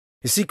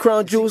You see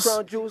Crown Juice?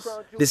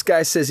 This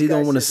guy says he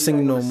don't want to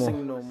sing no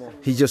more.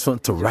 He just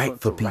wants to write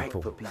for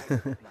people.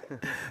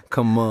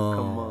 Come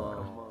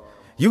on.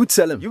 You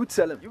tell him.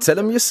 Tell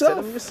him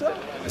yourself.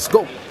 Let's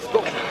go.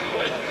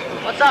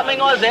 What's happening,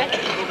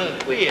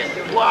 Ozzy? Wait,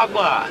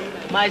 what?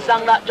 My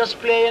song that just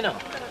play, you know.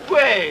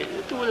 Wait,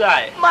 too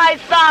light. My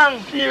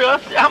song!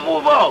 Serious? I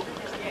move up.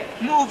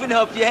 Moving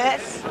up,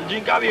 yes?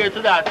 Drink a beer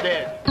to that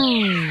then.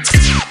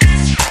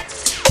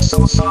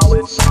 So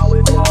solid,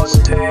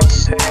 positive.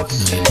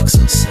 You look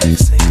so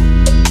sexy.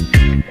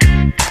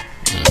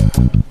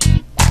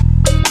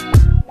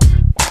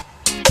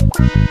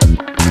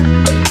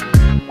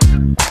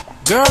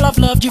 Girl, I've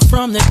loved you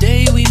from the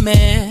day we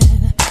met.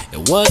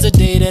 It was a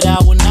day that I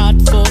will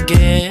not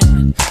forget.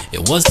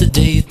 It was the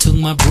day you took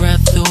my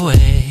breath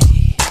away.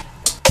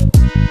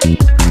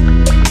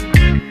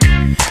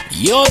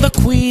 You're the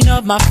queen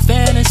of my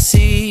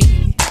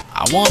fantasy.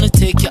 I wanna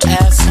take your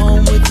ass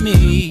home with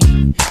me.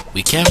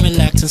 We can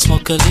relax and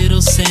smoke a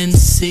little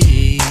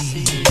Sensi.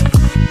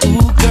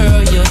 Ooh,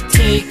 girl, you're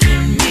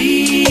taking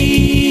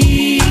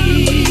me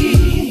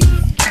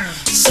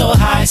so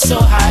high, so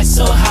high,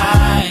 so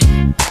high,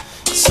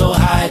 so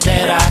high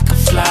that I could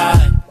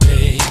fly,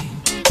 babe.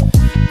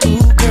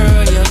 Ooh,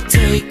 girl, you're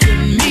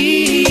taking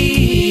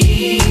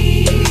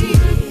me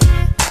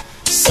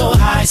so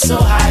high, so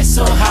high,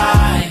 so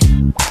high,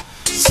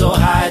 so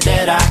high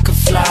that I could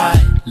fly,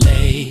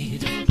 lady.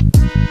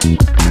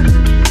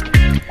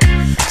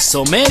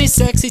 So many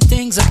sexy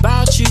things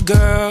about you,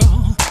 girl.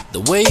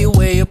 The way you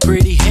wear your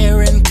pretty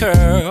hair and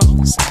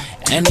curls,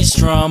 and you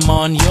strum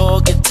on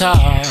your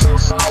guitar.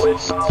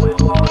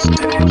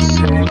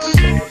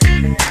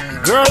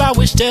 Girl, I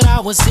wish that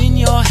I was in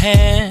your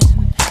hand,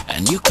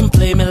 and you can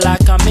play me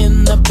like I'm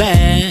in the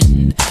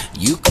band.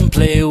 You can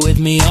play with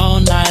me all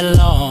night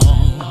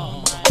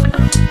long.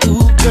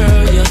 Ooh,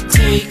 girl, you're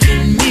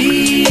taking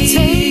me,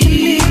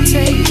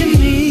 taking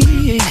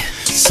me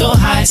so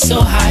high, so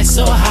high,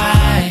 so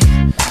high,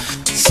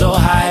 so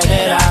high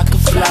that I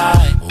could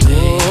fly.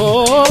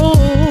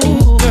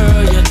 Oh,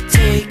 girl, you're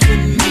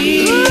taking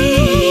me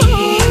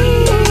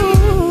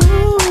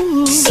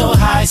so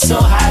high, so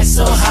high,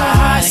 so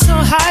high, so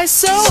high,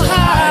 so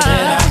high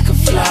that I could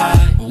fly.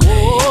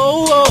 Whoa,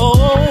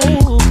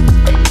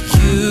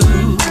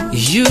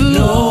 you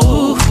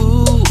know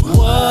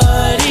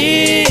what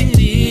it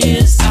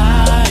is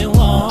I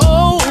want.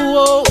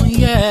 Oh,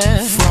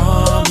 yeah,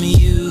 from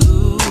you.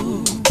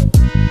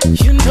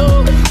 You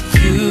know.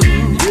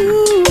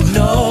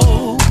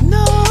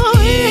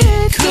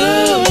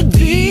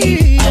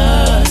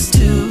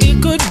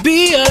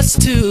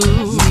 To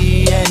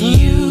me and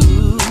you.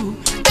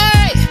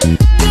 Hey,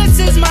 this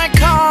is my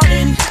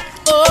calling.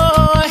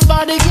 Oh,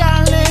 for the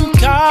gal named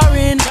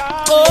Karen.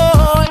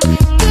 Oh,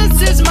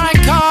 this is my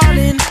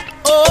calling.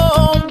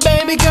 Oh,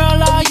 baby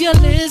girl, are you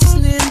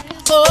listening?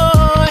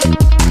 Oh,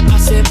 I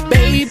said,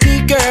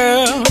 baby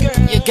girl,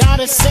 you got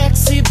a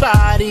sexy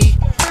body.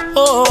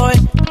 Oh,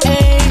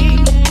 hey,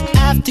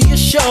 after your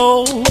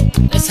show,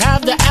 let's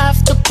have the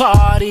after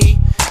party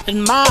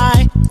in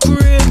my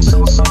crib.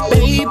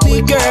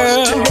 Baby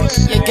girl,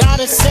 you got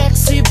a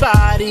sexy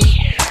body.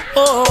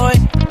 Oh,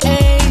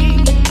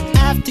 hey,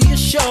 after your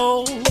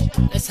show,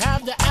 let's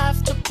have the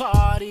after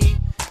party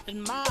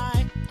in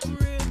my